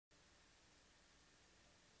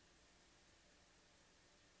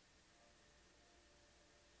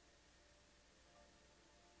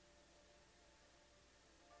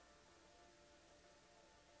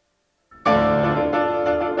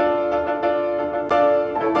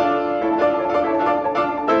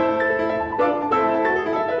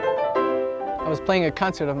was playing a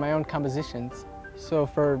concert of my own compositions. So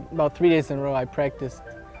for about 3 days in a row, I practiced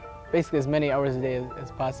basically as many hours a day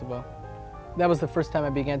as possible. That was the first time I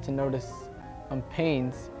began to notice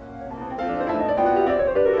pains.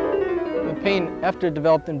 The pain, after it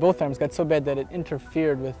developed in both arms, got so bad that it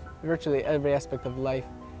interfered with virtually every aspect of life.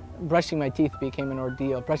 Brushing my teeth became an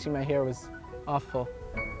ordeal. Brushing my hair was awful.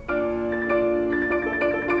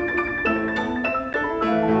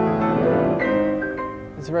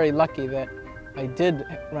 It's very lucky that I did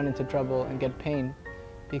run into trouble and get pain,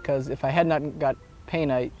 because if I had not got pain,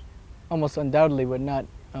 I almost undoubtedly would not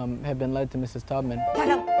have been led to Mrs. Taubman.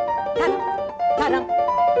 Ta-dum, ta-dum, ta-dum,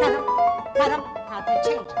 ta-dum, ta-dum. How to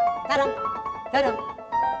change it? Ta-dum, ta-dum,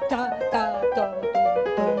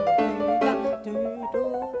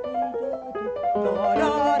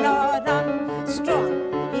 da-da-da-da-da-da-da-da-da-da-da. Strong,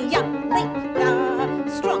 yum, link, da,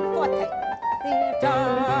 strong forte.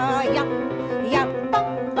 Da, yum, yum,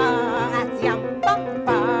 bum, ba, that's yum, bum,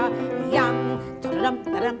 ba, yum, da-dum,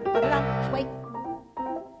 da-dum, da-dum, wait.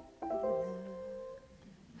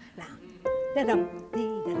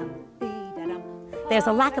 There's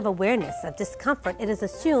a lack of awareness of discomfort. It is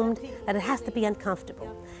assumed that it has to be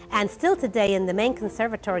uncomfortable. And still today in the main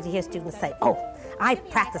conservatories you hear students say, oh, I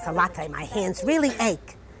practice a lot today, my hands really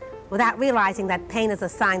ache, without realizing that pain is a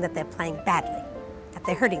sign that they're playing badly, that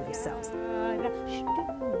they're hurting themselves. And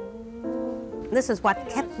this is what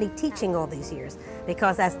kept me teaching all these years,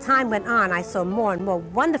 because as time went on, I saw more and more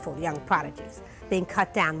wonderful young prodigies being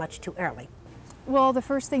cut down much too early. Well, the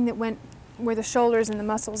first thing that went were the shoulders and the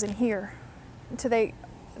muscles in here. So they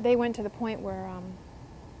went to the point where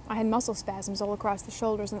I had muscle spasms all across the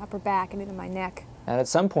shoulders and upper back and even my neck. And at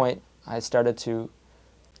some point, I started to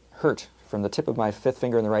hurt from the tip of my fifth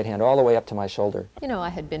finger in the right hand all the way up to my shoulder. You know, I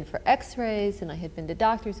had been for x-rays, and I had been to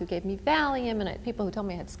doctors who gave me Valium, and I had people who told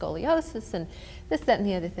me I had scoliosis, and this, that, and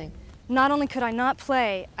the other thing. Not only could I not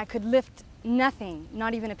play, I could lift nothing,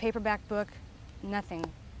 not even a paperback book, nothing.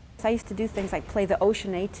 I used to do things like play the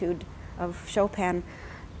Ocean Etude of Chopin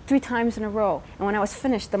 3 times in a row. And when I was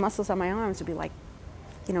finished, the muscles on my arms would be like,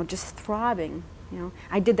 you know, just throbbing. You know,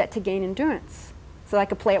 I did that to gain endurance, so I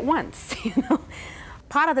could play it once, you know.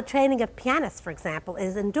 Part of the training of pianists, for example,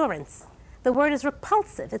 is endurance. The word is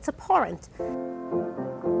repulsive, it's abhorrent.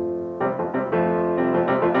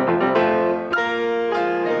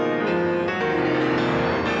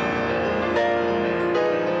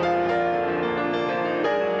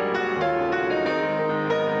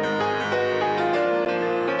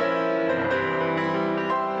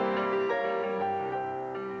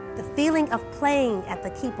 The feeling of playing at the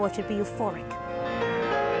keyboard should be euphoric.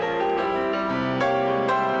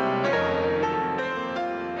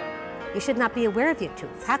 You should not be aware of your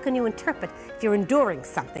tools. How can you interpret if you're enduring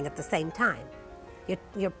something at the same time?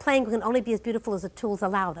 Your playing can only be as beautiful as the tools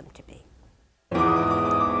allow them to be.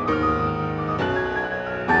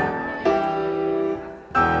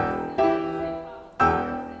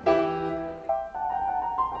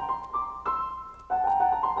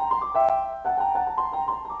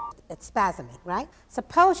 It's spasming, right?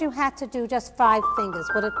 Suppose you had to do just 5 fingers.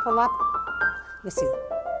 Would it pull up? Let me see.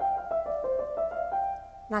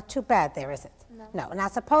 Not too bad there, is it? No. Now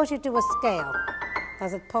suppose you do a scale.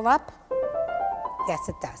 Does it pull up? Yes,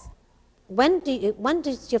 it does. When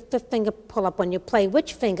does your 5th finger pull up when you play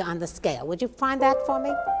which finger on the scale? Would you find that for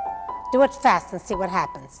me? Do it fast and see what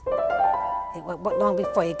happens. What long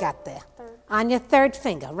before you got there? 3rd. On your 3rd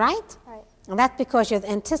finger, right? Right. And that's because you're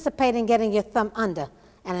anticipating getting your thumb under.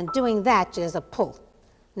 And in doing that, there's a pull.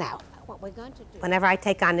 Now, what we're going to do... Whenever I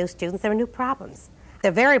take on new students, there are new problems.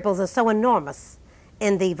 The variables are so enormous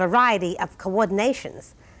in the variety of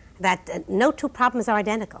coordinations that no 2 problems are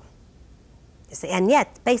identical. You see, and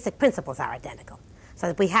yet basic principles are identical. So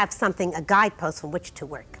that we have something, a guidepost from which to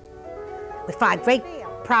work. We find great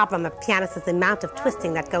problem of pianists is the amount of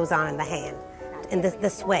twisting that goes on in the hand in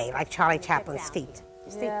this way, like Charlie Chaplin's feet.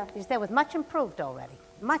 You see, that was much improved already.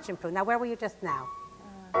 Much improved. Now, where were you just now?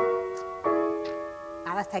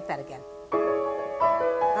 Now, let's take that again.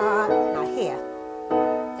 Now, here.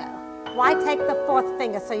 Why take the 4th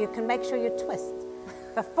finger so you can make sure you twist?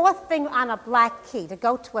 The 4th finger on a black key to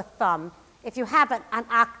go to a thumb, if you have an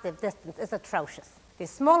octave distance, is atrocious. The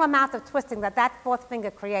small amount of twisting that 4th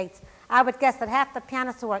finger creates, I would guess that half the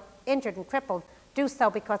pianists who are injured and crippled do so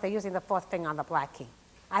because they're using the 4th finger on the black key.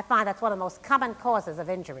 I find that's one of the most common causes of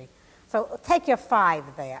injury. So take your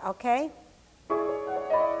 5 there, okay?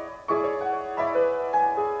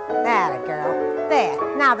 There, girl. There.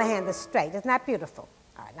 Now the hand is straight. Isn't that beautiful?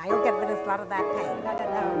 All right, now you'll get rid of a lot of that pain.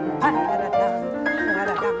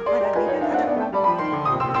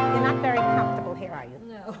 You're not very comfortable here, are you?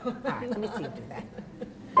 No. All right, let me see you do that.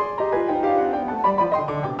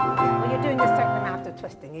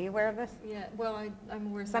 doing. Are you aware of this? Yeah, well, I'm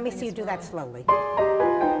aware Let me see you do that wrong. slowly. Yes,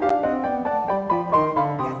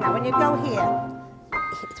 now when you go here,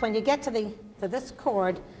 it's when you get to this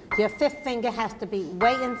chord, your fifth finger has to be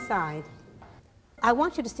way inside. I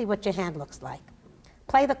want you to see what your hand looks like.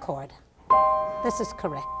 Play the chord. This is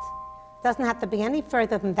correct. Doesn't have to be any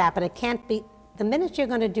further than that, but it can't be. The minute you're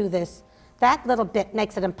going to do this, that little bit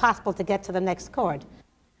makes it impossible to get to the next chord.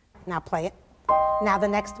 Now play it. Now the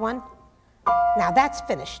next one. Now that's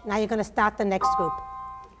finished. Now you're going to start the next group.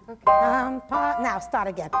 Okay. Now start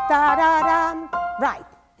again. Da da dum. Right.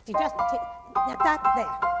 If you just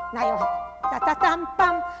there. Now you'll have da da dum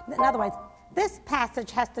bum. In other words, this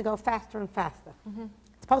passage has to go faster and faster.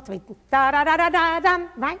 It's supposed to be da da da da da dum.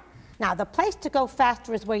 Right. Now the place to go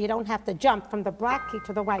faster is where you don't have to jump from the black key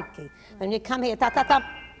to the white key. Then you come here. Da da dum.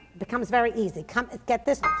 It becomes very easy. Come get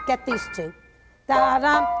this. Get these two. Da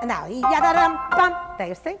dum. And now ya da dum bum. There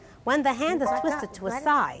you see. When the hand is twisted to a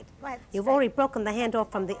side, you've already broken the hand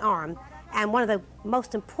off from the arm, and one of the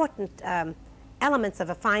most important elements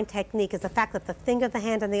of a fine technique is the fact that the finger, the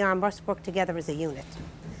hand, and the arm must work together as a unit.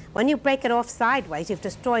 When you break it off sideways, you've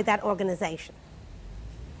destroyed that organization.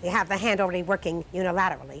 You have the hand already working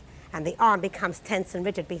unilaterally, and the arm becomes tense and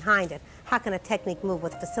rigid behind it. How can a technique move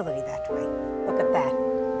with facility that way? Look at that.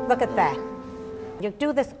 Look at that. You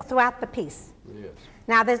do this throughout the piece. Yes.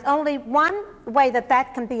 Now, there's only one way that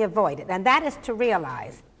that can be avoided, and that is to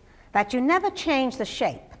realize that you never change the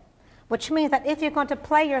shape, which means that if you're going to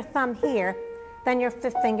play your thumb here, then your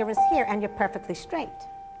fifth finger is here, and you're perfectly straight.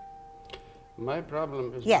 My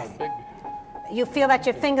problem is Yes. my big... You feel that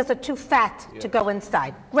your fingers are too fat to go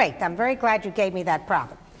inside. Great. I'm very glad you gave me that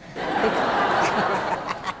problem.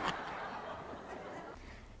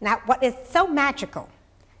 Now, what is so magical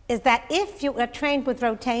is that if you are trained with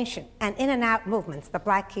rotation and in and out movements, the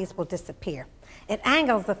black keys will disappear. It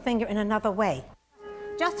angles the finger in another way.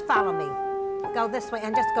 Just follow me. Go this way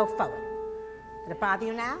and just go forward. Did it bother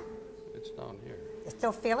you now? It's down here. You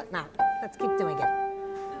still feel it? Now, let's keep doing it.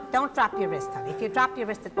 Don't drop your wrist, honey. If you drop your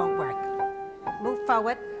wrist, it won't work. Move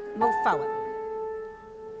forward, move forward.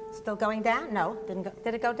 Still going down? No, didn't go.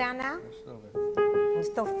 Did it go down now? It's still there. You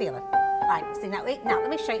still feel it. All right, see, now let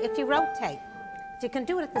me show you. If you rotate, if you can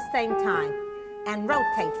do it at the same time and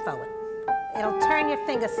rotate forward, it'll turn your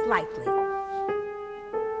finger slightly.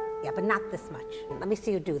 Yeah, but not this much. Let me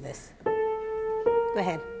see you do this. Go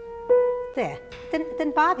ahead. There.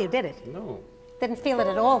 Didn't bother you, did it? No. Didn't feel it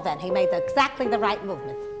at all then. He made exactly the right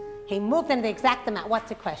movement. He moved in the exact amount. What's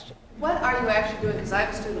the question? What are you actually doing? Because I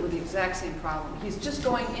have a student with the exact same problem. He's just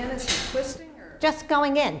going in, is he twisting? Or? Just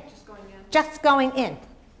going in. Just going in? Just going in.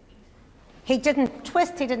 He didn't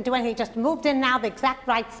twist, he didn't do anything, he just moved in now the exact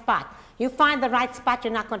right spot. You find the right spot,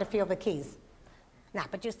 you're not going to feel the keys. Now,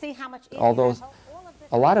 but you see how much easier... Although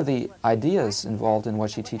a lot of the ideas involved in what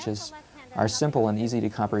she teaches are simple and easy to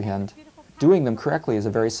comprehend, doing them correctly is a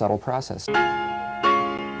very subtle process.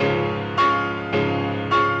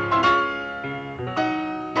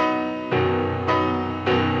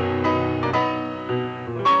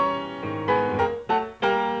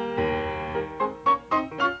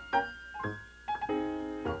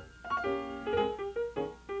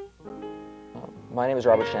 My name is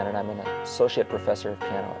Robert Shannon. I'm an associate professor of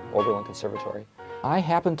piano at Oberlin Conservatory. I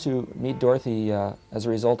happened to meet Dorothy as a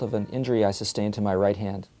result of an injury I sustained to my right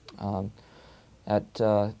hand. Let's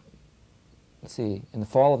see, in the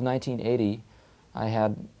fall of 1980, I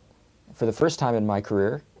had, for the first time in my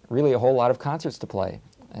career, really a whole lot of concerts to play,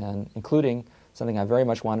 and including something I very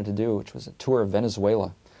much wanted to do, which was a tour of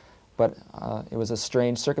Venezuela. But it was a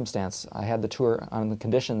strange circumstance. I had the tour on the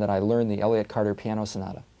condition that I learned the Elliott Carter Piano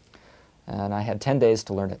Sonata. And I had 10 days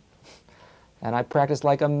to learn it. And I practiced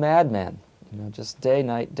like a madman, you know, just day,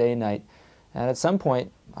 night, day, night. And at some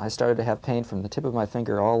point, I started to have pain from the tip of my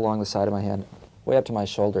finger all along the side of my hand, way up to my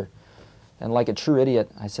shoulder. And like a true idiot,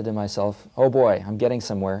 I said to myself, oh boy, I'm getting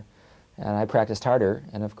somewhere. And I practiced harder,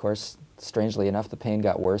 and of course, strangely enough, the pain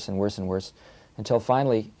got worse and worse and worse, until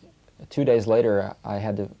finally, 2 days later, I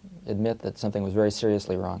had to admit that something was very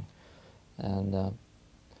seriously wrong. And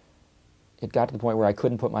it got to the point where I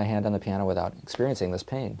couldn't put my hand on the piano without experiencing this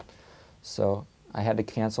pain. So I had to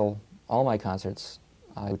cancel all my concerts.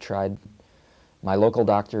 I tried my local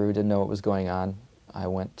doctor who didn't know what was going on. I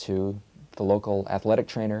went to the local athletic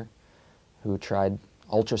trainer who tried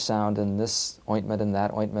ultrasound and this ointment and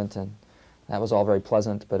that ointment, and that was all very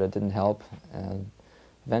pleasant, but it didn't help. And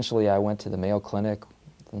eventually I went to the Mayo Clinic,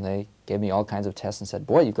 and they gave me all kinds of tests and said,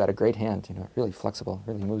 boy, you've got a great hand, you know, really flexible,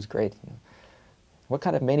 really moves great. You know. What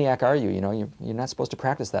kind of maniac are you? You know, you're not supposed to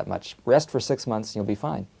practice that much. Rest for 6 months and you'll be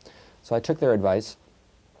fine. So I took their advice.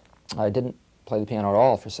 I didn't play the piano at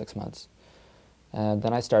all for 6 months. And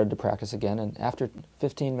then I started to practice again, and after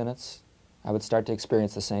 15 minutes, I would start to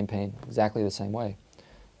experience the same pain, exactly the same way.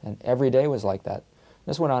 And every day was like that.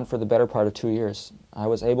 This went on for the better part of 2 years. I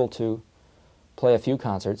was able to play a few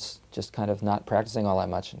concerts, just kind of not practicing all that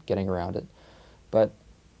much and getting around it. But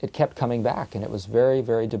it kept coming back, and it was very,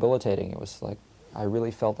 very debilitating. It was like I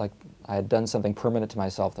really felt like I had done something permanent to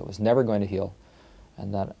myself that was never going to heal,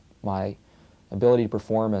 and that my ability to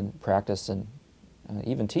perform and practice and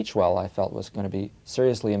even teach well, I felt, was going to be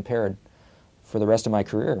seriously impaired for the rest of my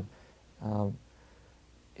career.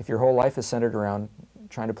 If your whole life is centered around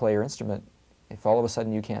trying to play your instrument, if all of a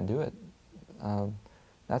sudden you can't do it,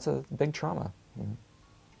 that's a big trauma, you know,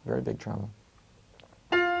 very big trauma.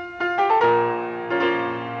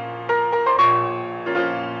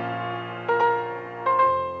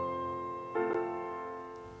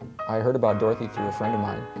 I heard about Dorothy through a friend of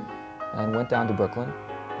mine and went down to Brooklyn.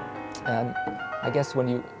 And I guess when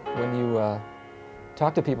you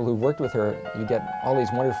talk to people who've worked with her, you get all these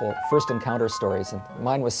wonderful first encounter stories, and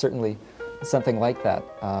mine was certainly something like that.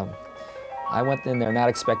 I went in there not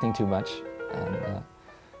expecting too much, and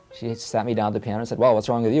she sat me down at the piano and said, "Well, what's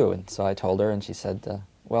wrong with you?" And so I told her, and she said,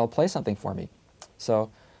 "Well, play something for me." So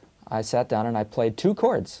I sat down and I played 2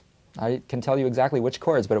 chords. I can tell you exactly which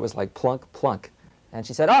chords, but it was like plunk, plunk. And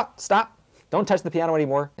she said, "Oh, stop! Don't touch the piano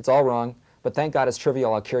anymore. It's all wrong. But thank God it's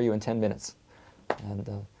trivial. I'll cure you in 10 minutes."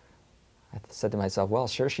 And I said to myself, well,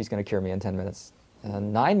 sure, she's going to cure me in 10 minutes.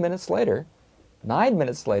 And 9 minutes later,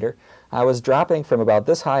 I was dropping from about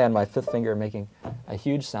this high on my 5th finger, making a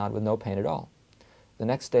huge sound with no pain at all. The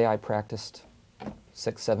next day I practiced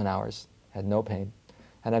 6, 7 hours, had no pain,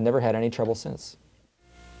 and I've never had any trouble since.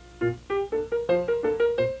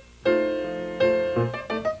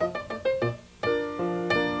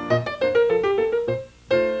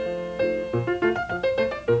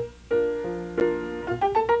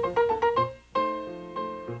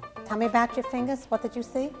 Tell me about your fingers. What did you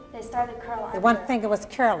see? They started curling. The one finger was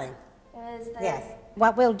curling. Yes.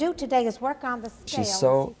 What we'll do today is work on the scale. She's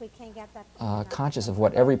so conscious of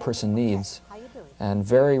what every person needs and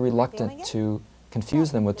very reluctant to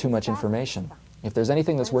confuse them with too much information. If there's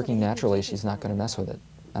anything that's working naturally, she's not going to mess with it.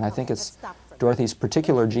 And I think it's Dorothy's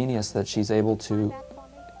particular genius that she's able to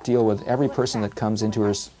deal with every person that comes into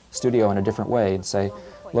her studio in a different way and say,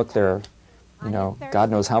 look, there are, you know, God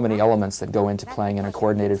knows how many elements that go into playing in a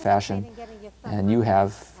coordinated fashion, and you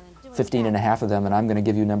have 15 and a half of them, and I'm going to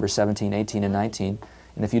give you number 17, 18, and 19.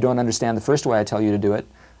 And if you don't understand the first way I tell you to do it,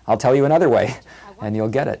 I'll tell you another way, and you'll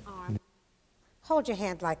get it. Hold your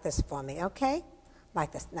hand like this for me, okay?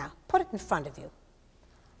 Like this. Now, put it in front of you.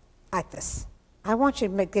 Like this. I want you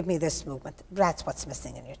to give me this movement. That's what's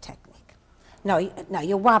missing in your technique. No,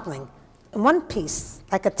 you're wobbling. In one piece,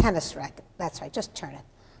 like a tennis racket. That's right, just turn it.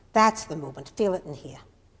 That's the movement. Feel it in here.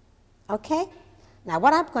 Okay? Now,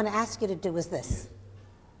 what I'm going to ask you to do is this.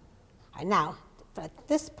 All right, now, at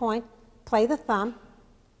this point, play the thumb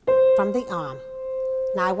from the arm.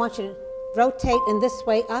 Now, I want you to rotate in this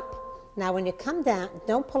way up. Now, when you come down,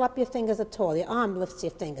 don't pull up your fingers at all. Your arm lifts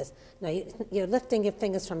your fingers. No, you're lifting your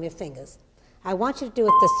fingers from your fingers. I want you to do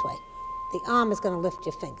it this way. The arm is going to lift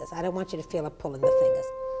your fingers. I don't want you to feel a pull in the fingers.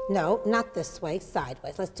 No, not this way,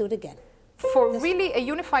 sideways. Let's do it again. For really a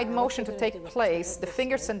unified motion to take place, the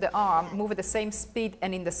fingers and the arm move at the same speed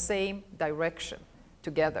and in the same direction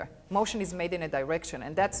together. Motion is made in a direction,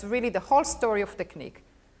 and that's really the whole story of technique.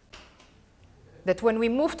 That when we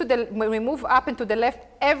move up and to the left,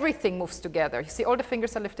 everything moves together. You see, all the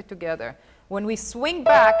fingers are lifted together. When we swing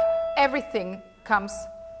back, everything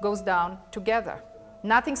goes down together.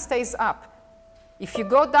 Nothing stays up. If you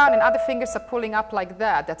go down and other fingers are pulling up like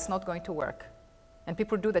that, that's not going to work. And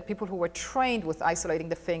people do that. People who were trained with isolating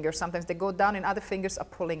the fingers, sometimes they go down and other fingers are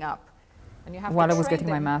pulling up. And you have While I was getting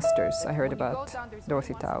my master's, I heard about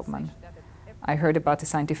Dorothy Taubman. I heard about the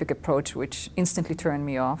scientific approach, which instantly turned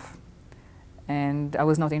me off. And I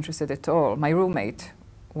was not interested at all. My roommate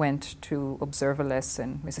went to observe a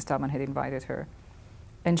lesson. Mrs. Taubman had invited her.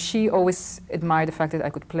 And she always admired the fact that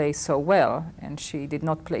I could play so well, and she did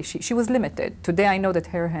not play. She was limited. Today I know that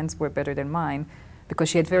her hands were better than mine because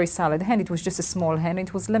she had very solid hand. It was just a small hand,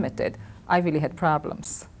 it was limited. I really had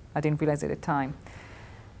problems. I didn't realize at the time.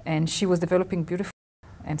 And she was developing beautifully.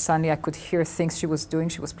 And suddenly I could hear things she was doing.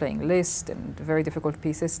 She was playing Liszt and very difficult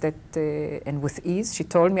pieces that, and with ease. She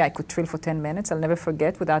told me I could trill for 10 minutes. I'll never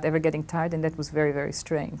forget without ever getting tired, and that was very, very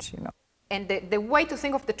strange, you know. And the way to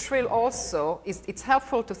think of the trill also is it's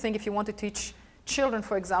helpful to think if you want to teach children,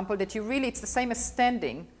 for example, that it's the same as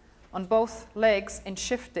standing on both legs and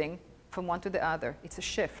shifting from one to the other. It's a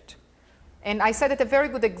shift. And I said that a very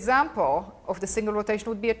good example of the single rotation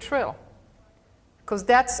would be a trill. because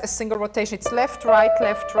that's a single rotation. It's left, right,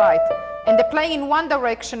 left, right. And the playing in one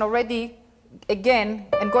direction already, again,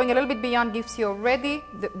 and going a little bit beyond gives you already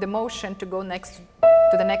the motion to go next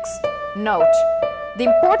to the next note. The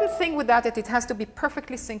important thing with that is it has to be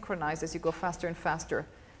perfectly synchronized as you go faster and faster.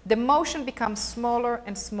 The motion becomes smaller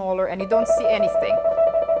and smaller, and you don't see anything.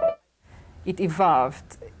 It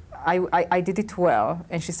evolved. I did it well,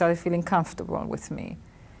 and she started feeling comfortable with me.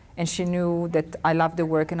 And she knew that I loved the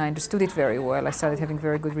work, and I understood it very well. I started having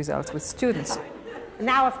very good results with students.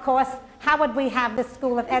 Now, of course, how would we have this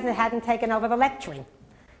school if Edna hadn't taken over the lecturing?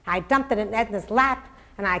 I dumped it in Edna's lap,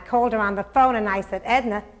 and I called her on the phone, and I said,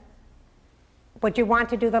 Edna, would you want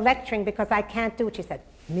to do the lecturing because I can't do it? She said,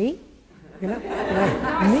 me? You know?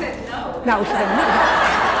 I said no. No, she said no.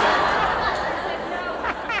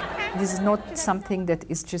 This is not something that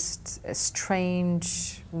is just a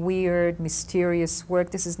strange, weird, mysterious work.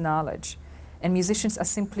 This is knowledge. And musicians are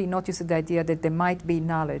simply not used to the idea that there might be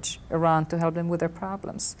knowledge around to help them with their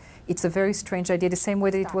problems. It's a very strange idea, the same way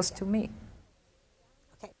that it was to me.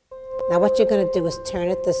 Okay. Now what you're going to do is turn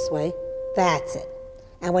it this way. That's it.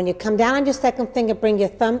 And when you come down on your second finger, bring your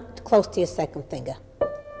thumb close to your second finger.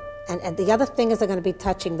 And the other fingers are going to be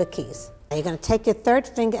touching the keys. Now you're going to take your third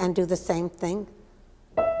finger and do the same thing.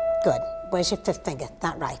 Good. Where's your fifth finger?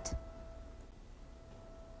 Not right.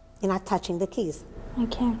 You're not touching the keys. I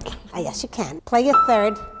can't. Ah, yes, you can. Play your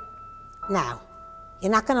third. Now,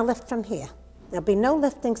 you're not going to lift from here. There'll be no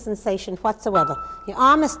lifting sensation whatsoever. Your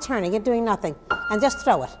arm is turning. You're doing nothing. And just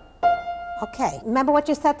throw it. Okay. Remember what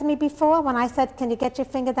you said to me before when I said, can you get your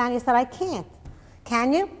finger down? You said, I can't.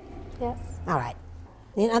 Can you? Yes. All right.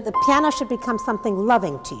 You know, the piano should become something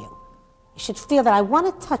loving to you. You should feel that I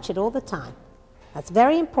want to touch it all the time. That's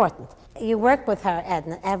very important. You work with her,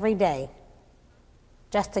 Edna, every day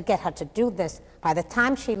just to get her to do this. By the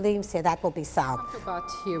time she leaves here, that will be solved. About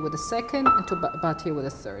here with the second and to about here with the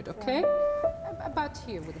third, okay? About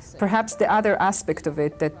here with the second. Perhaps the other aspect of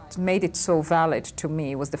it that made it so valid to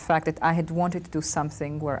me was the fact that I had wanted to do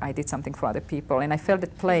something where I did something for other people, and I felt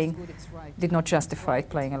that playing did not justify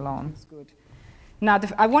playing alone. Now,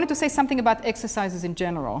 I wanted to say something about exercises in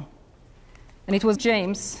general. And it was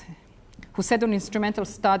James who said on instrumental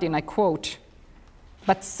study, and I quote,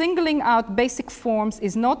 "But singling out basic forms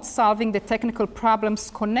is not solving the technical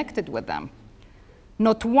problems connected with them.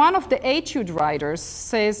 Not one of the etude writers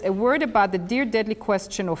says a word about the dear deadly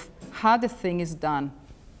question of how the thing is done."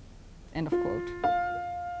 End of quote.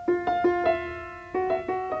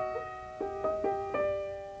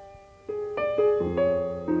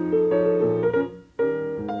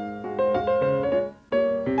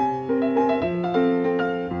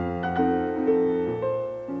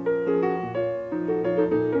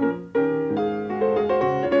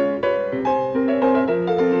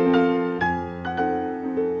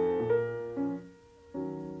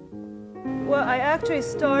 I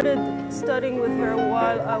started studying with her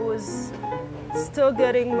while I was still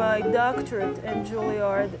getting my doctorate in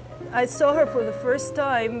Juilliard. I saw her for the first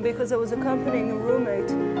time because I was accompanying a roommate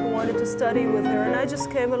who wanted to study with her, and I just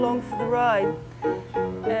came along for the ride.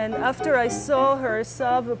 And after I saw her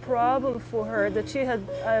solve a problem for her that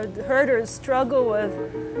I'd heard her struggle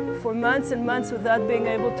with for months and months without being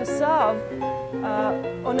able to solve,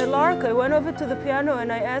 on a lark, I went over to the piano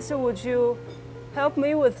and I asked her, would you help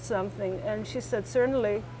me with something? And she said,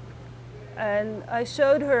 certainly. And I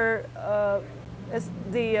showed her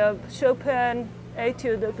the Chopin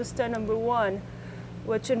Etude, Opus 10 No. 1,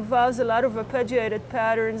 which involves a lot of arpeggiated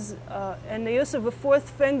patterns and the use of a fourth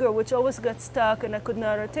finger, which always got stuck and I could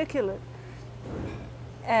not articulate.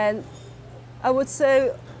 And I would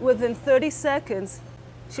say within 30 seconds,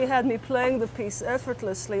 she had me playing the piece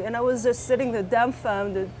effortlessly, and I was just sitting there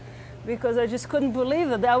dumbfounded, because I just couldn't believe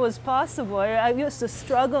that that was possible. I used to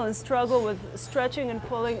struggle and struggle with stretching and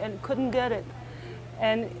pulling and couldn't get it.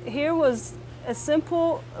 And here was a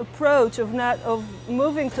simple approach of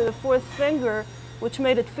moving to the fourth finger, which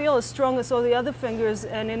made it feel as strong as all the other fingers.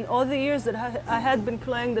 And in all the years that I had been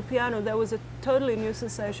playing the piano, that was a totally new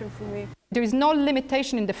sensation for me. There is no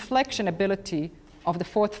limitation in the flexion ability of the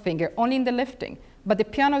fourth finger, only in the lifting. But the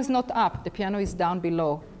piano is not up, the piano is down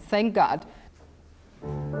below, thank God.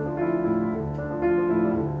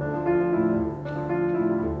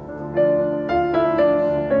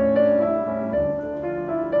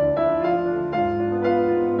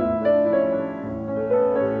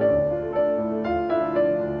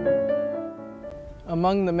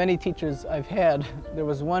 Among the many teachers I've had, there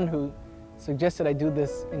was one who suggested I do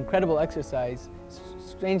this incredible exercise,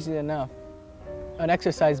 strangely enough, an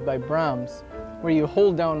exercise by Brahms, where you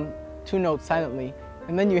hold down two notes silently,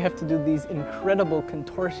 and then you have to do these incredible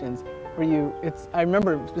contortions where I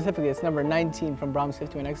remember specifically it's number 19 from Brahms'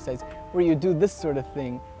 51 exercise, where you do this sort of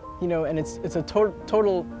thing, and it's a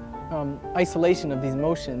total isolation of these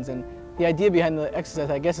motions. And the idea behind the exercise,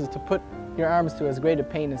 I guess, is to put your arms through as great a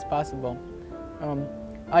pain as possible.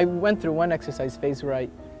 I went through one exercise phase where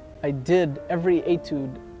I did every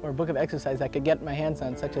etude or book of exercise I could get my hands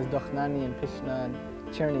on, such as Dochnani and Pishna and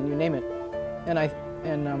Cherny, and you name it. And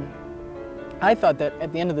I thought that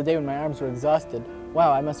at the end of the day, when my arms were exhausted,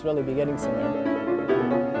 wow, I must really be getting somewhere.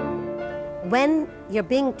 When you're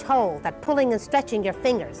being told that pulling and stretching your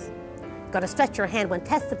fingers, got to stretch your hand. When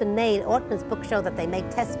tests have been made, Ortman's book showed that they made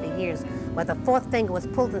tests for years where the fourth finger was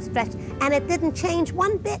pulled and stretched, and it didn't change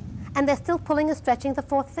one bit. And they're still pulling and stretching the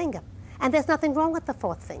fourth finger. And there's nothing wrong with the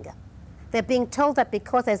fourth finger. They're being told that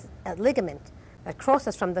because there's a ligament that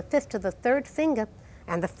crosses from the fifth to the third finger,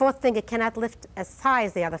 and the fourth finger cannot lift as high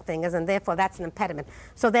as the other fingers, and therefore that's an impediment.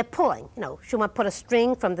 So they're pulling. Schumann put a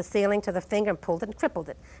string from the ceiling to the finger and pulled it and crippled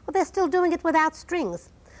it. Well, they're still doing it without strings.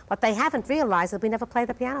 What they haven't realized is we never play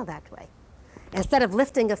the piano that way. Instead of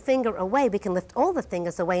lifting a finger away, we can lift all the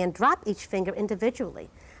fingers away and drop each finger individually.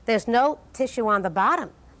 There's no tissue on the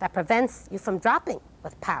bottom that prevents you from dropping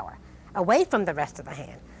with power away from the rest of the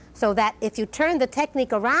hand, so that if you turn the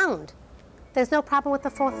technique around, there's no problem with the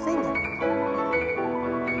fourth finger.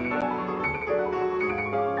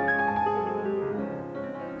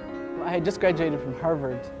 I had just graduated from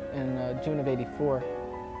Harvard in June of '84,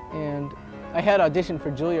 and I had auditioned for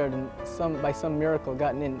Juilliard and by some miracle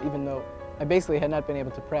gotten in, even though I basically had not been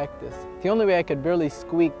able to practice. The only way I could barely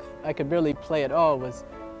squeak, I could barely play at all, was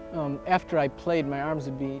after I played, my arms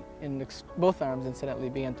would be, both arms incidentally,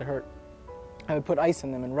 began to hurt. I would put ice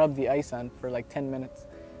in them and rub the ice on for like 10 minutes.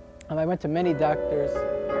 I went to many doctors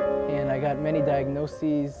and I got many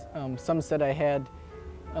diagnoses. Some said I had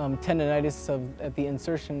tendinitis at the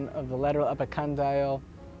insertion of the lateral epicondyle.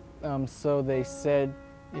 So they said,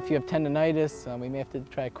 if you have tendinitis, we may have to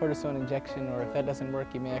try a cortisone injection, or if that doesn't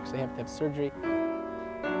work, you may actually have to have surgery.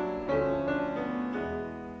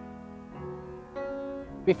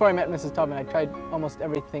 Before I met Mrs. Taubman, I tried almost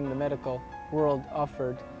everything the medical world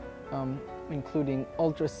offered, including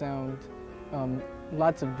ultrasound,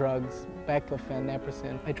 lots of drugs, baclofen,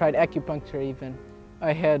 naproxen. I tried acupuncture even.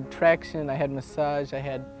 I had traction, I had massage, I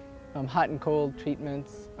had hot and cold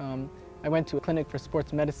treatments. I went to a clinic for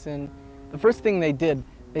sports medicine. The first thing they did,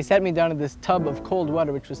 they sat me down in this tub of cold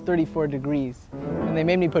water, which was 34 degrees, and they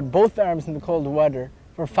made me put both arms in the cold water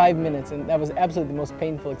for 5 minutes, and that was absolutely the most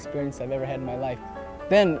painful experience I've ever had in my life.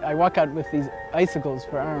 Then I walk out with these icicles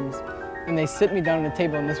for arms, and they sit me down at the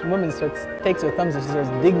table, and this woman takes her thumbs and she starts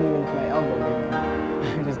digging me into my elbow.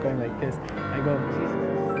 I'm just going like this. I go, Jesus.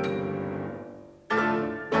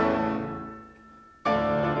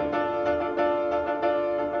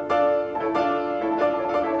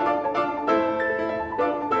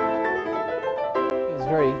 It was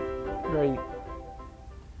very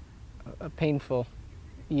a painful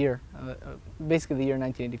year, basically the year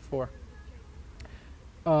 1984.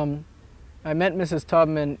 I met Mrs.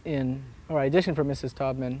 Taubman I auditioned for Mrs.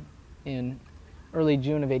 Taubman in early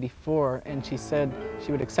June of '84, and she said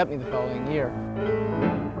she would accept me the following year.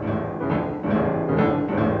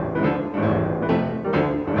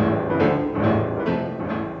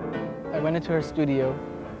 I went into her studio,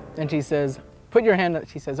 and she says, put your hand,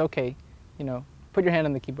 she says, okay, put your hand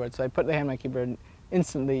on the keyboard. So I put the hand on my keyboard, and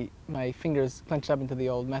instantly my fingers clenched up into the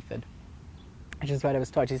old method, which is what I was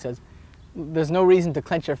taught. She says, there's no reason to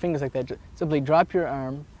clench your fingers like that. Just simply drop your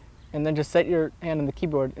arm and then just set your hand on the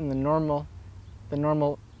keyboard in the normal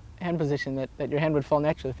hand position that your hand would fall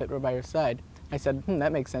naturally if it were by your side. I said,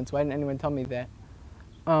 that makes sense. Why didn't anyone tell me that?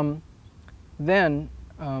 Then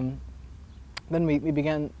we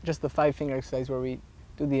began just the 5-finger exercise where we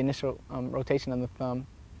do the initial rotation on the thumb.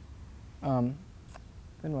 Then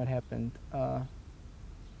what happened? And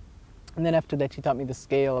then after that she taught me the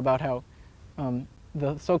scale about how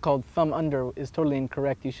the so-called thumb under is totally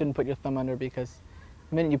incorrect. You shouldn't put your thumb under, because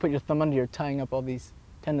the minute you put your thumb under, you're tying up all these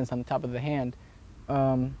tendons on the top of the hand.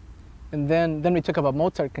 And then we took up a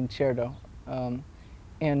Mozart concerto,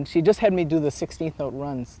 and she just had me do the 16th note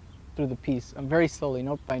runs through the piece, very slowly,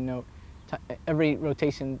 note by note, every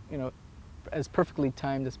rotation, as perfectly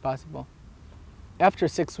timed as possible. After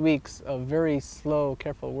 6 weeks of very slow,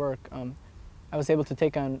 careful work, I was able to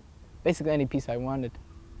take on basically any piece I wanted.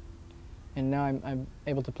 And now I'm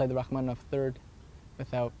able to play the Rachmaninoff Third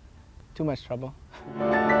without too much trouble.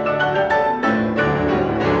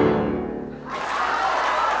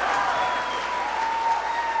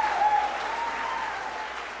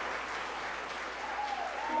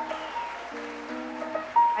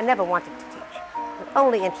 I never wanted to teach. I was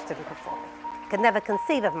only interested in performing. could never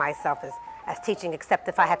conceive of myself as teaching except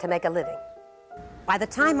if I had to make a living. By the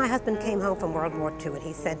time my husband came home from World War II, and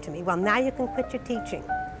he said to me, well, now you can quit your teaching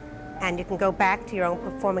and you can go back to your own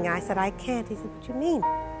performing. And I said, I can't. He said, what do you mean?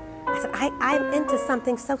 I said, I'm into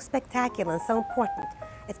something so spectacular and so important.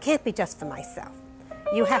 It can't be just for myself.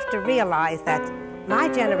 You have to realize that my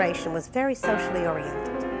generation was very socially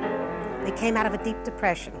oriented. We came out of a deep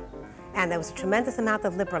depression, and there was a tremendous amount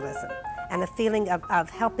of liberalism and a feeling of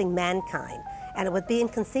helping mankind. And it would be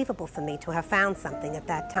inconceivable for me to have found something at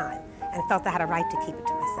that time and felt I had a right to keep it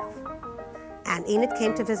to myself. And Enid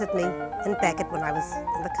came to visit me in Beckett when I was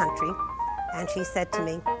in the country, and she said to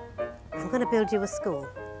me, I'm going to build you a school.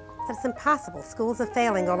 I said, it's impossible. Schools are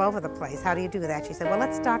failing all over the place. How do you do that? She said, well,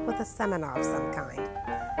 let's start with a seminar of some kind,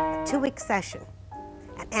 a 2-week session.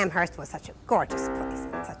 And Amherst was such a gorgeous place,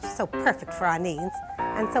 and so perfect for our needs.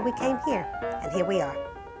 And so we came here, and here we are.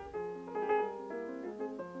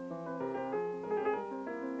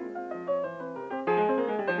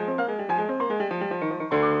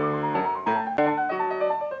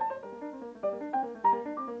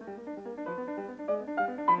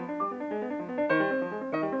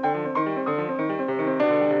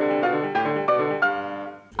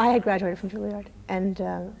 I had graduated from Juilliard, and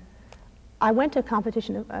I went to a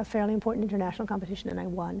competition, a fairly important international competition, and I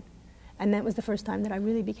won. And that was the first time that I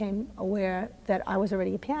really became aware that I was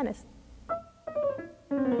already a pianist.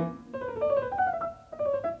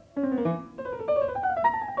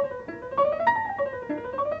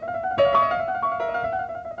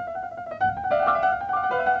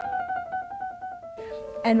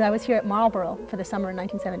 And I was here at Marlborough for the summer in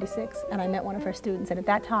 1976, and I met one of her students, and at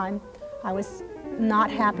that time I was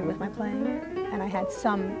not happy with my playing, and I had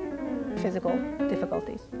some physical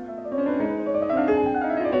difficulties.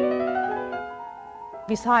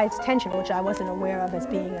 Besides tension, which I wasn't aware of as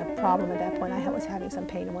being a problem at that point, I was having some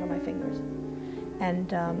pain in one of my fingers.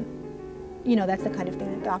 And you know, that's the kind of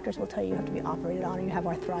thing that doctors will tell you have to be operated on, or you have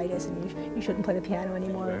arthritis and you shouldn't play the piano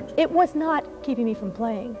anymore. It was not keeping me from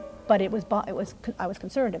playing, but I was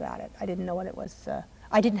concerned about it. I didn't know what it was.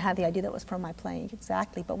 I didn't have the idea that it was from my playing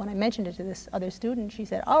exactly, but when I mentioned it to this other student, she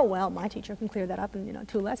said, oh, well, my teacher can clear that up in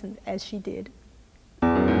 2 lessons, as she did.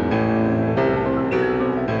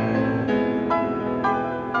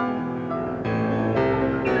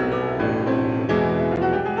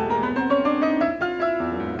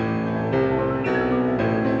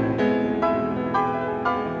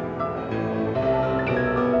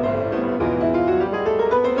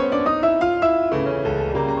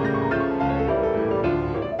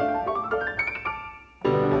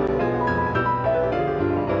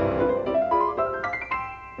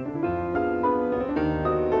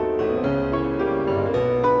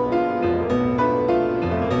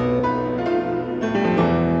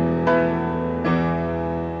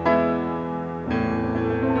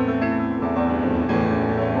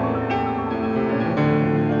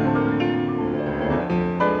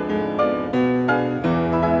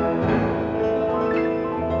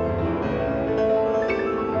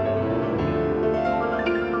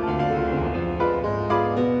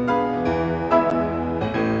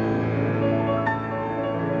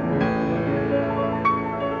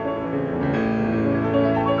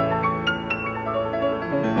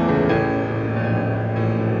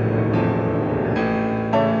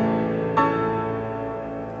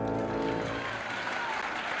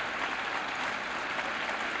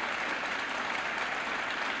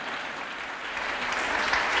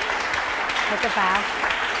 Take a bow.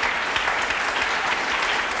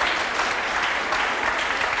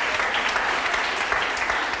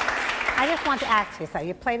 I just want to ask you, so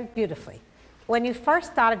you played it beautifully. When you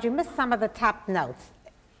first started, you missed some of the top notes.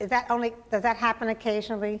 Does that happen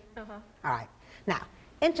occasionally? Uh-huh. All right. Now,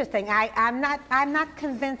 interesting. I'm not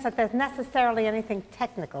convinced that there's necessarily anything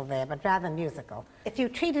technical there, but rather musical. If you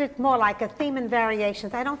treated it more like a theme and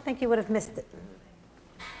variations, I don't think you would have missed it.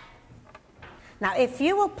 Now, if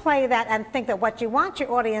you will play that and think that what you want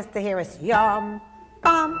your audience to hear is yum,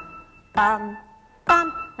 bum, bum,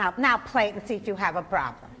 bum. Now play it and see if you have a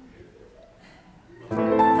problem.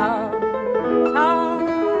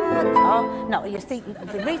 No, you see,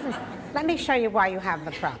 the reason, let me show you why you have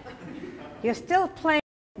the problem. You're still playing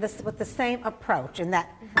this with the same approach in that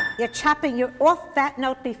you're chopping, you're off that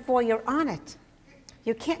note before you're on it.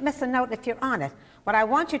 You can't miss a note if you're on it. What I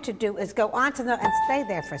want you to do is go on to the note and stay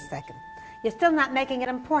there for a second. You're still not making it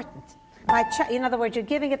important. In other words, you're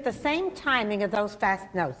giving it the same timing of those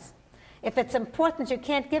fast notes. If it's important, you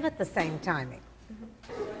can't give it the same timing.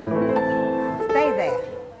 Stay there.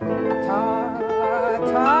 Ta,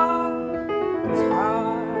 ta, ta,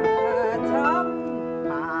 ta,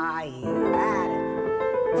 pa, you got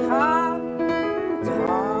it. Ta,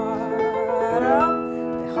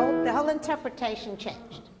 interpretation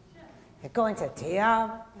changed. You're going to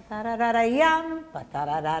yum, da da da da yum, ba da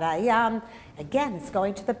da da da yum. Again, it's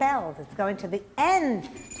going to the bells. It's going to the end.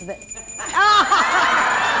 To the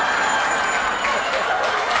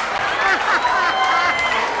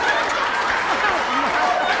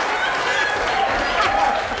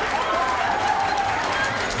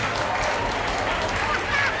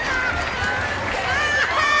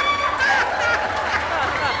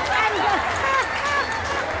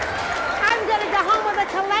I'm going to go home with a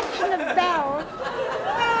collection of bells.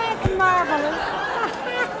 Oh, it's marvelous.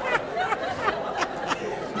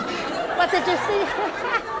 But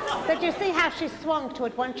did you see how she swung to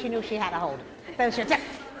it once she knew she had a hold of it? So she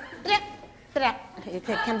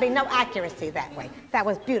there can be no accuracy that way. That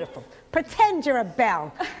was beautiful. Pretend you're a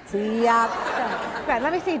bell. Right,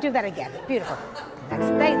 let me see you do that again. Beautiful. And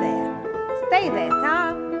stay there. Stay there.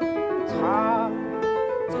 Tom, tom,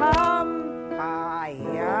 tom,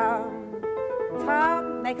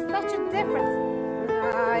 tom. Makes such a difference.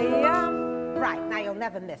 Right, now you'll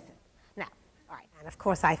never miss it. Now, all right. And of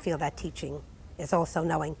course, I feel that teaching is also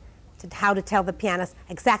knowing how to tell the pianist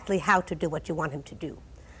exactly how to do what you want him to do.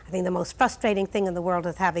 I think the most frustrating thing in the world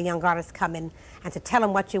is to have a young artist come in and to tell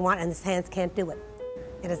him what you want and his hands can't do it.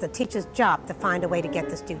 It is the teacher's job to find a way to get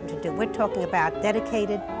the student to do. We're talking about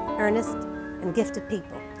dedicated, earnest, and gifted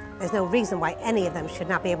people. There's no reason why any of them should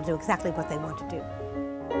not be able to do exactly what they want to do.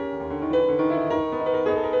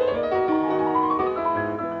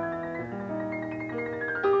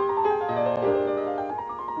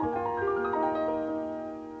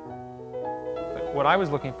 What I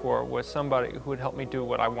was looking for was somebody who would help me do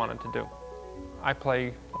what I wanted to do. I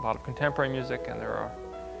play a lot of contemporary music, and there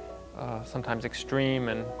are sometimes extreme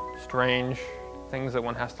and strange things that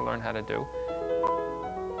one has to learn how to do.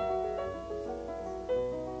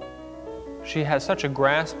 She has such a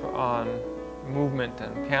grasp on movement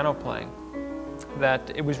and piano playing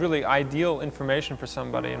that it was really ideal information for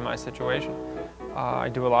somebody in my situation. I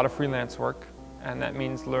do a lot of freelance work, and that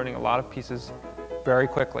means learning a lot of pieces very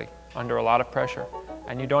quickly, under a lot of pressure,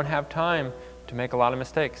 and you don't have time to make a lot of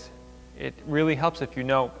mistakes. It really helps if you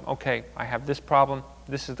know, okay, I have this problem,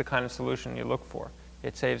 this is the kind of solution you look for.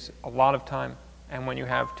 It saves a lot of time, and when you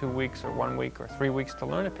have 2 weeks or 1 week or 3 weeks to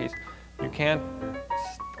learn a piece, you can't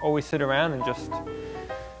always sit around and just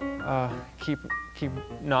keep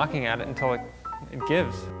knocking at it until it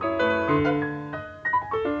gives.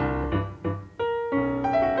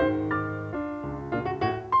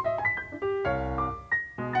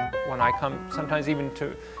 When I come sometimes even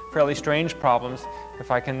to fairly strange problems, if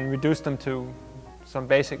I can reduce them to some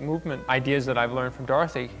basic movement ideas that I've learned from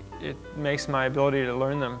Dorothy, it makes my ability to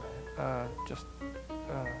learn them just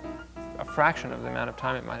a fraction of the amount of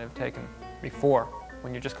time it might have taken before,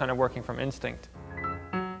 when you're just kind of working from instinct.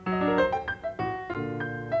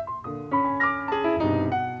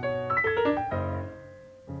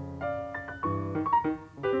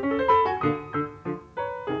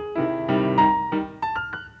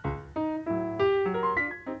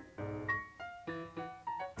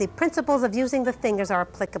 The principles of using the fingers are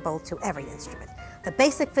applicable to every instrument. The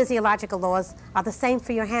basic physiological laws are the same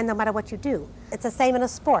for your hand no matter what you do. It's the same in a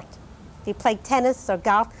sport. If you play tennis or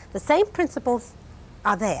golf, the same principles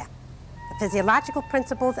are there. The physiological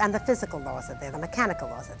principles and the physical laws are there, the mechanical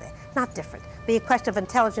laws are there. Not different. It'll be a question of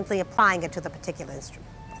intelligently applying it to the particular instrument.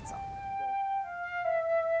 That's all.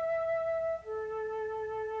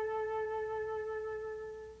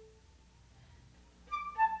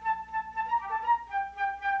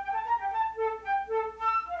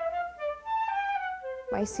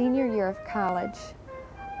 My senior year of college,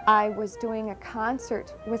 I was doing a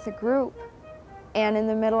concert with a group, and in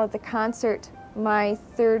the middle of the concert, my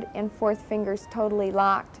third and fourth fingers totally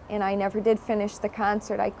locked, and I never did finish the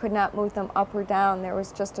concert. I could not move them up or down. There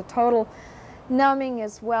was just a total numbing,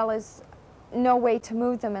 as well as no way to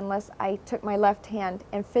move them unless I took my left hand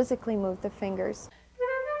and physically moved the fingers.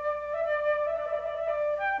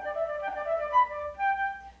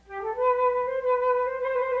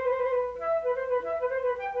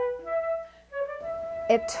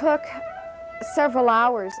 It took several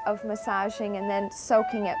hours of massaging and then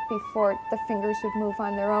soaking it before the fingers would move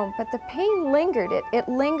on their own. But the pain lingered. It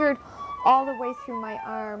lingered all the way through my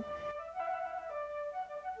arm.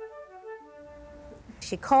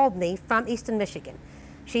 She called me from Eastern Michigan.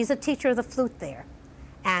 She's a teacher of the flute there.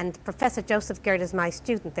 And Professor Joseph Gerd is my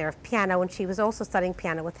student there of piano, and she was also studying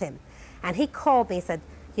piano with him. And he called me and said,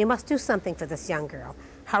 "You must do something for this young girl.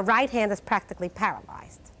 Her right hand is practically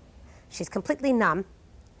paralyzed. She's completely numb,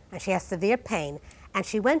 and she has severe pain, and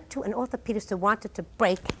she went to an orthopedist who wanted to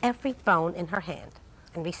break every bone in her hand.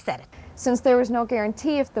 and reset it. Since there was no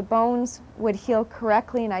guarantee if the bones would heal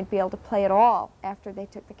correctly and I'd be able to play at all after they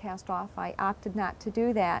took the cast off, I opted not to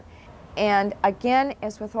do that. And again,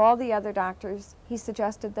 as with all the other doctors, he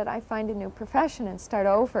suggested that I find a new profession and start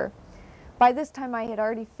over. By this time, I had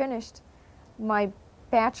already finished my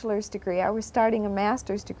bachelor's degree. I was starting a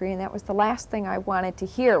master's degree, and that was the last thing I wanted to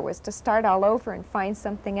hear, was to start all over and find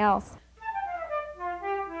something else.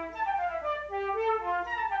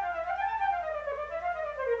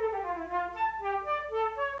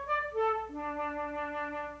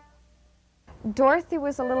 Dorothy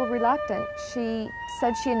was a little reluctant. She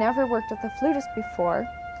said she had never worked with a flutist before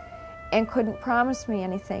and couldn't promise me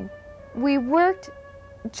anything. We worked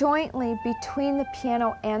jointly between the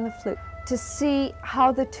piano and the flute to see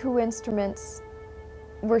how the two instruments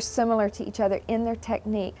were similar to each other in their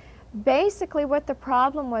technique. Basically, what the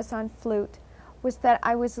problem was on flute was that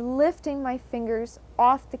I was lifting my fingers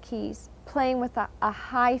off the keys, playing with a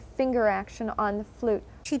high finger action on the flute.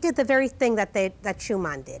 She did the very thing that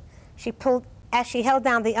Schumann did. She pulled, as she held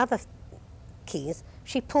down the other keys,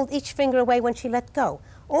 she pulled each finger away when she let go.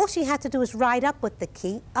 All she had to do was ride up with the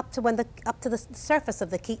key up to the surface of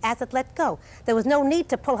the key as it let go. There was no need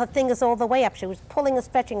to pull her fingers all the way up. She was pulling and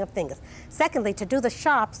stretching her fingers. Secondly, to do the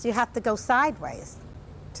sharps, you have to go sideways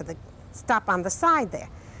to the stop on the side there.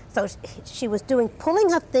 So she was pulling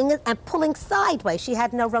her fingers and pulling sideways. She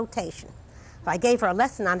had no rotation. So I gave her a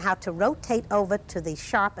lesson on how to rotate over to the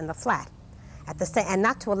sharp and the flat. And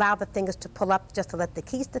not to allow the fingers to pull up, just to let the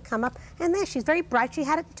keys to come up. And there, she's very bright. She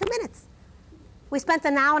had it in 2 minutes. We spent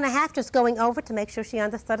an hour and a half just going over to make sure she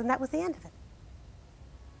understood, and that was the end of it.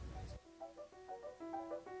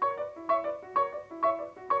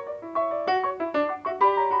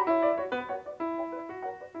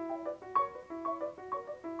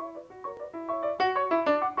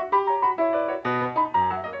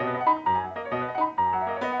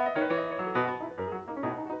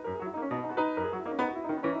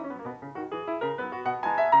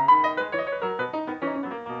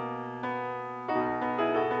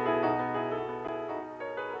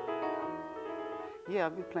 Yeah,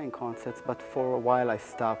 I've been playing concerts, but for a while I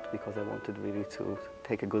stopped because I wanted really to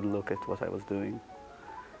take a good look at what I was doing.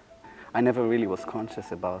 I never really was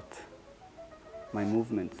conscious about my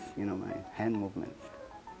movements, you know, my hand movements.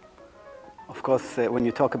 Of course, when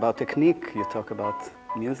you talk about technique, you talk about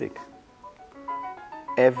music.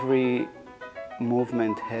 Every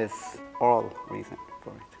movement has oral reason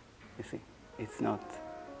for it, you see. It's not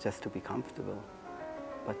just to be comfortable,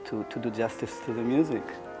 but to do justice to the music,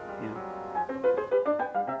 you know.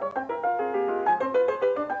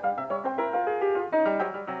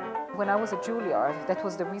 When I was at Juilliard, that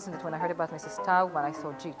was the reason that when I heard about Mrs. Taubman, I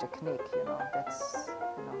thought, gee, technique,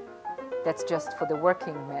 that's just for the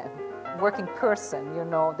working man, working person,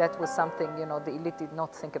 that was something, the elite did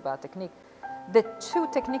not think about technique. The two,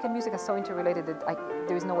 technique and music, are so interrelated that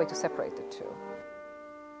there is no way to separate the two.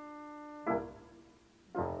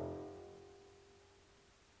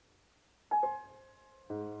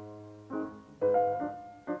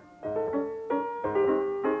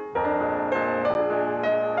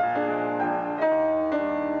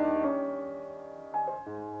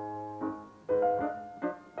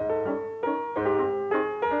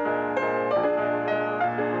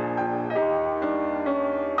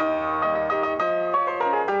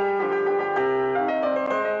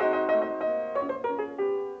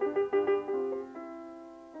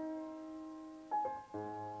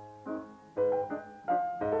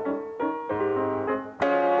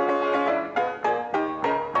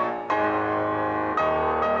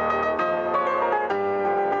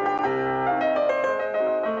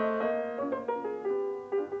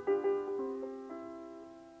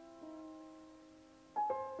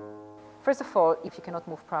 First of all, if you cannot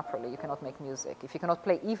move properly, you cannot make music. If you cannot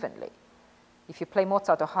play evenly, if you play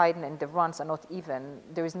Mozart or Haydn and the runs are not even,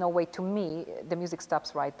 there is no way, to me, the music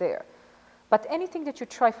stops right there. But anything that you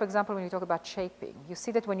try, for example, when you talk about shaping, you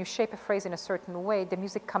see that when you shape a phrase in a certain way, the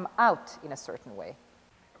music comes out in a certain way.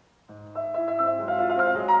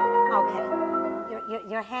 Okay.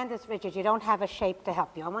 Your hand is rigid. You don't have a shape to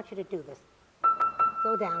help you. I want you to do this.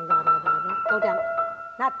 Go down, go down.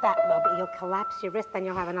 Not that low, but you'll collapse your wrist, then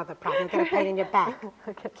you'll have another problem. You'll get a pain in your back.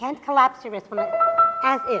 Okay. You can't collapse your wrist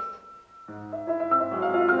as if.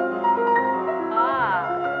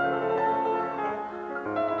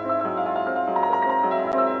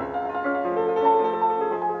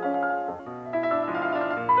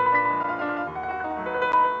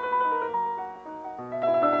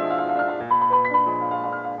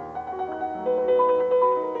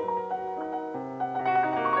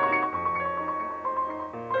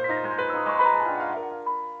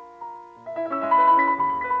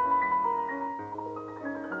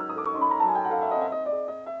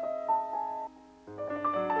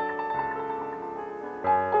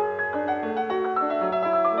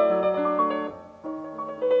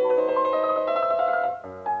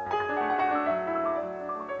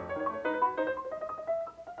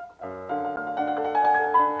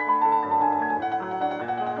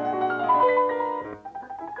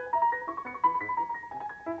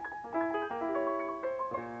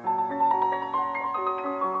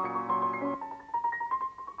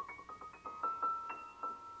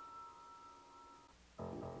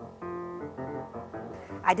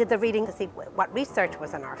 I did the reading to see what research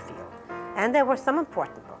was in our field. And there were some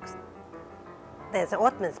important books. There's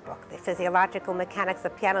Taubman's book, The Physiological Mechanics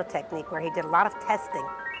of Piano Technique, where he did a lot of testing,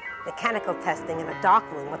 mechanical testing in a dark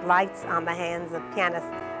room with lights on the hands of pianists,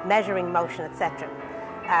 measuring motion, etc.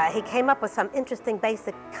 He came up with some interesting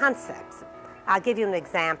basic concepts. I'll give you an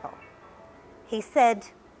example. He said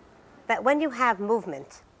that when you have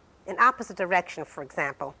movement in opposite direction, for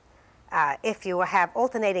example, if you have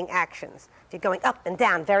alternating actions, if you're going up and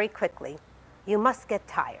down very quickly, you must get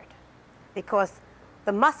tired because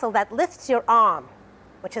the muscle that lifts your arm,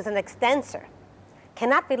 which is an extensor,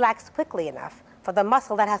 cannot relax quickly enough for the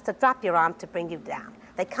muscle that has to drop your arm to bring you down.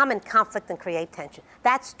 They come in conflict and create tension.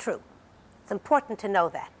 That's true. It's important to know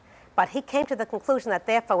that. But he came to the conclusion that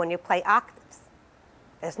therefore when you play octaves,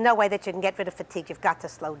 there's no way that you can get rid of fatigue. You've got to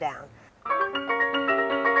slow down.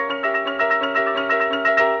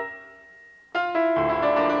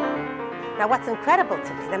 Now what's incredible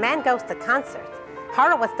to me, the man goes to concerts.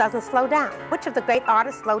 Horowitz doesn't slow down. Which of the great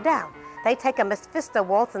artists slow down? They take a Mephisto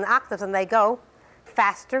waltz and octaves and they go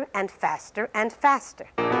faster and faster and faster.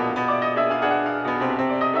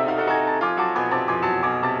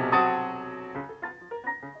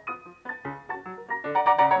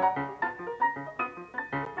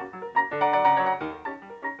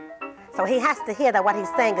 So he has to hear that what he's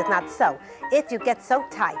saying is not so. If you get so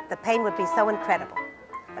tight, the pain would be so incredible.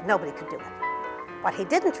 But nobody could do it. What he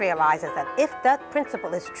didn't realize is that if that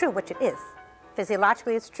principle is true, which it is,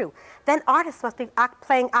 physiologically it's true, then artists must be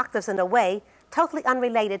playing octaves in a way totally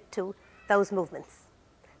unrelated to those movements.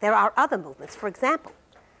 There are other movements. For example,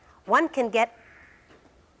 one can get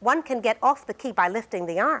off the key by lifting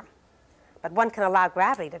the arm, but one can allow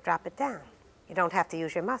gravity to drop it down. You don't have to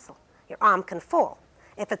use your muscle. Your arm can fall.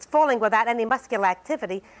 If it's falling without any muscular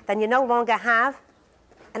activity, then you no longer have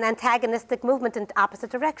an antagonistic movement in opposite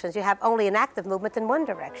directions. You have only an active movement in one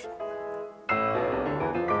direction. I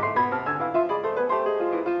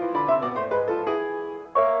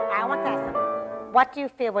want to ask something. What do you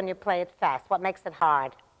feel when you play it fast? What makes it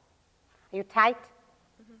hard? Are you tight?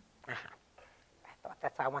 Mm-hmm. I thought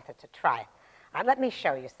that's why I wanted to try it. All right, let me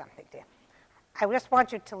show you something, dear. I just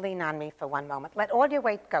want you to lean on me for one moment. Let all your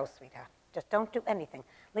weight go, sweetheart. Just don't do anything.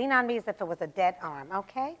 Lean on me as if it was a dead arm,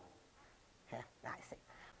 okay? Here, now I see.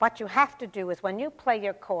 What you have to do is when you play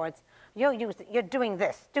your chords, you're doing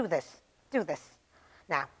this, do this, do this.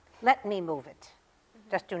 Now, let me move it.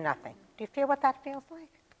 Just do nothing. Do you feel what that feels like?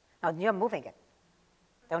 No, you're moving it.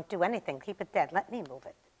 Don't do anything. Keep it dead. Let me move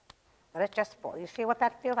it. Let it just fall. You see what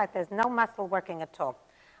that feels like? There's no muscle working at all.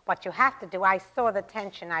 What you have to do, I saw the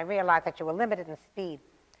tension. I realized that you were limited in speed.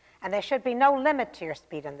 And there should be no limit to your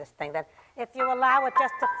speed in this thing, that if you allow it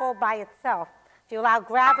just to fall by itself, if you allow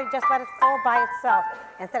gravity, just let it fall by itself.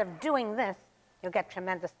 Instead of doing this, you'll get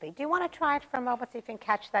tremendous speed. Do you want to try it for a moment, see if you can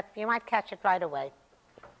catch that? You might catch it right away.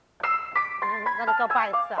 And let it go by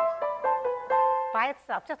itself. By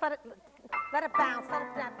itself. Just let it bounce, let it bounce by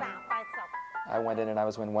itself. I went in and I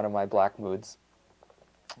was in one of my black moods.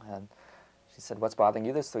 And she said, "What's bothering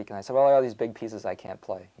you this week?" And I said, "Well, there are these big pieces I can't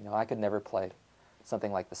play. You know, I could never play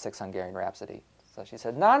something like the Sixth Hungarian Rhapsody." So she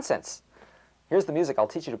said, "Nonsense. Here's the music. I'll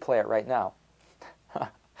teach you to play it right now."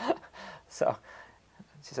 So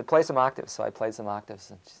she said, "Play some octaves." So I played some octaves.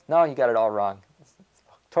 And she said, "No, you got it all wrong. It's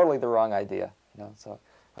totally the wrong idea." You know, so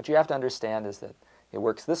what you have to understand is that it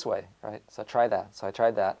works this way, right? So try that. So I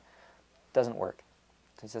tried that. It doesn't work.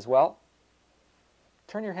 So he says, "Well,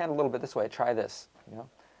 turn your hand a little bit this way. Try this. You know,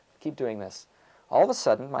 keep doing this." All of a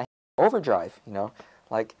sudden, my overdrive. You know,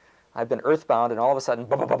 like I've been earthbound, and all of a sudden,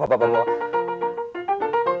 blah, blah, blah, blah, blah, blah.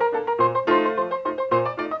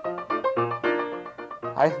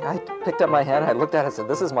 I picked up my hand, I looked at it and said,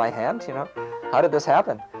 "This is my hand, you know? How did this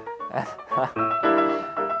happen?"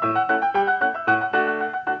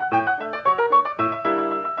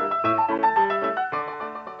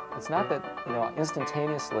 It's not that, you know,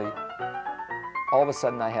 instantaneously, all of a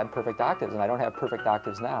sudden I had perfect octaves, and I don't have perfect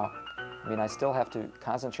octaves now. I mean, I still have to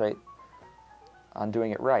concentrate on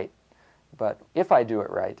doing it right. But if I do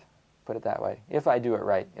it right, put it that way, if I do it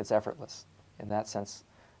right, it's effortless. In that sense,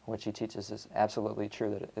 what she teaches is absolutely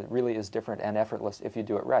true, that it really is different and effortless if you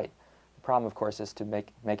do it right. The problem, of course, is to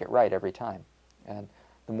make it right every time. And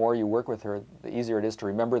the more you work with her, the easier it is to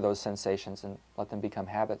remember those sensations and let them become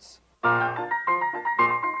habits.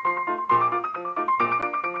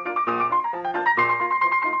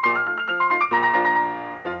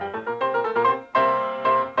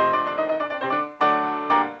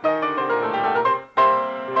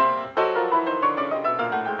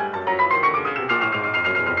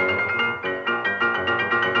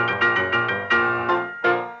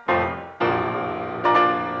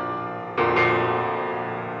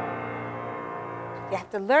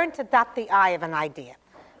 learn to dot the I of an idea.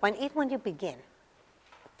 Even when you begin.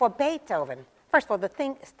 For Beethoven, first of all, the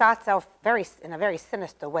thing starts off in a very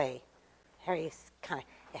sinister way. It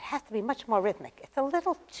has to be much more rhythmic. It's a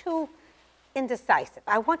little too indecisive.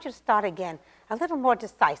 I want you to start again a little more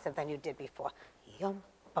decisive than you did before. Yum,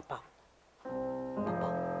 ba-bum.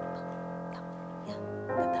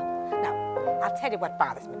 Now, I'll tell you what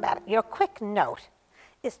bothers me about it. Your quick note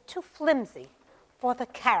is too flimsy for the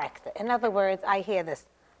character. In other words, I hear this.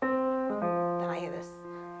 Then I hear this.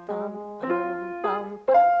 Bum, bum, bum,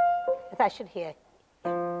 bum. As I should hear.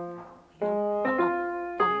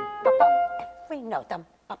 Every note.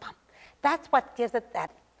 Ba-bum. That's what gives it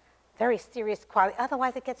that very serious quality.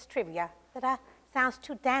 Otherwise, it gets trivia. Sounds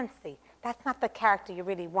too dancey. That's not the character you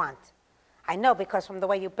really want. I know, because from the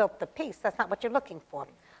way you built the piece, that's not what you're looking for.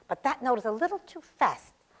 But that note is a little too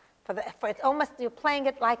fast. It's almost, you're playing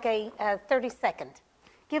it like a 30-second.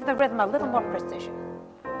 Give the rhythm a little more precision.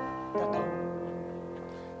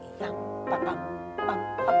 Now,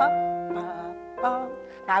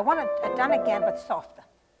 I want it done again, but softer.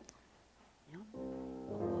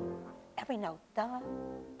 Every note, da,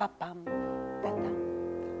 ba, bum, da, da, da,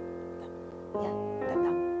 yeah, da,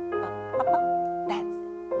 da, ba, ba, that's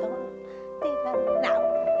it. Da, dee, da. Now,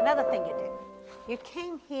 another thing you did. You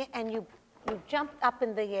came here and you jumped up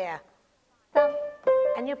in the air, da,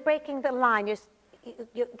 and you're breaking the line.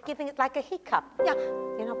 You're giving it like a hiccup. Yeah,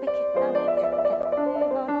 you know,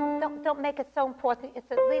 don't make it so important.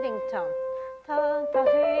 It's a leading tone.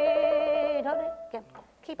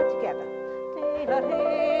 Keep it together.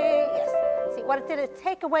 Yes. See, what it did is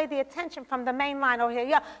take away the attention from the main line over here.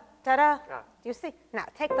 Yeah, da-da. Do you see? Now,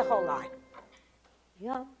 take the whole line.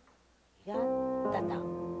 Yeah, yeah, da-da.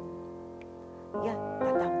 Yeah,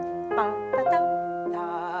 da-da, ba-da-da,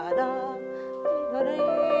 da-da,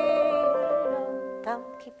 da-da.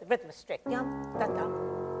 Keep the rhythm straight. Yeah, da-da,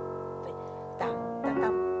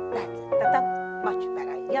 da-da, that's it. Da-da, much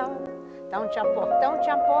better. Yeah, don't jump off. Don't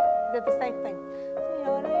jump off. Did the same thing.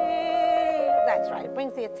 That's right. It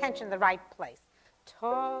brings the attention in the right place.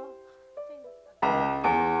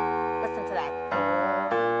 Listen to that.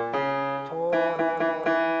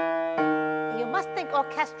 You must think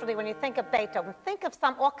orchestrally when you think of Beethoven. Think of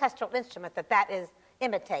some orchestral instrument that is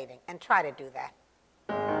imitating, and try to do that.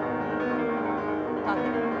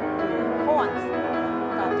 Horns.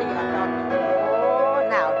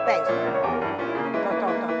 Now, bass.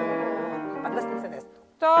 But listen to this.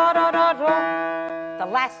 The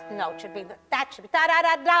last note should be, that should be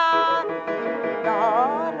da-da-da-da,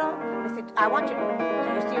 da-da. You see, I want you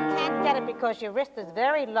can't get it because your wrist is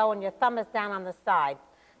very low and your thumb is down on the side.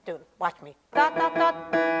 Dude, watch me. Da-da-da.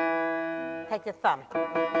 Take your thumb.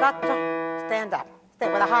 Da-da. Stand up. Stay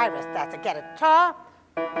with a high wrist. That's it. Get it. Ta.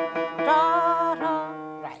 Da-da.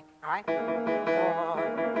 Right. All right.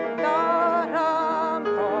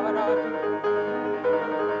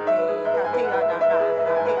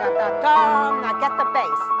 Now get the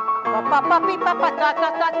bass. You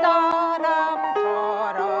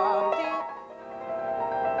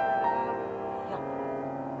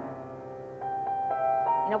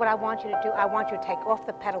know what I want you to do? I want you to take off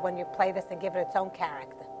the pedal when you play this and give it its own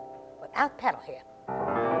character. Without pedal here.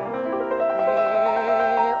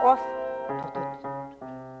 Off.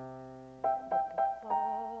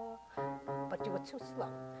 But you were too slow.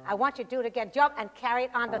 I want you to do it again. Jump and carry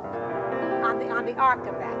it on the arc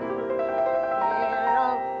of that.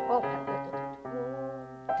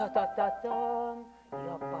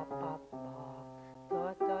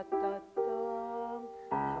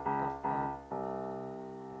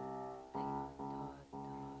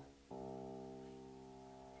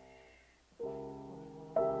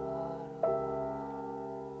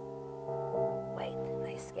 Wait,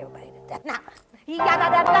 I scare everybody to death. Now,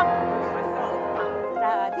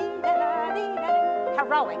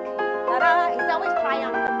 heroic. He's always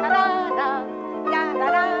triumphant.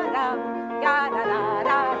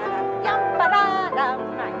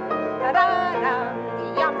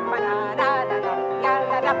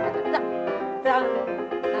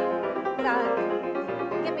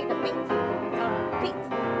 Give me the beat. Beat.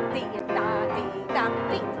 Beat. Da da da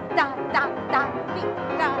beat. Da da da beat.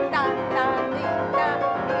 Da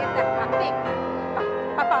beat.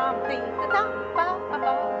 Ba ba beat. Da ba ba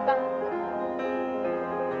ba.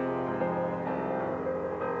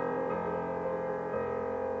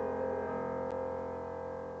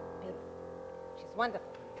 Beautiful. She's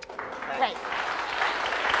wonderful. Great.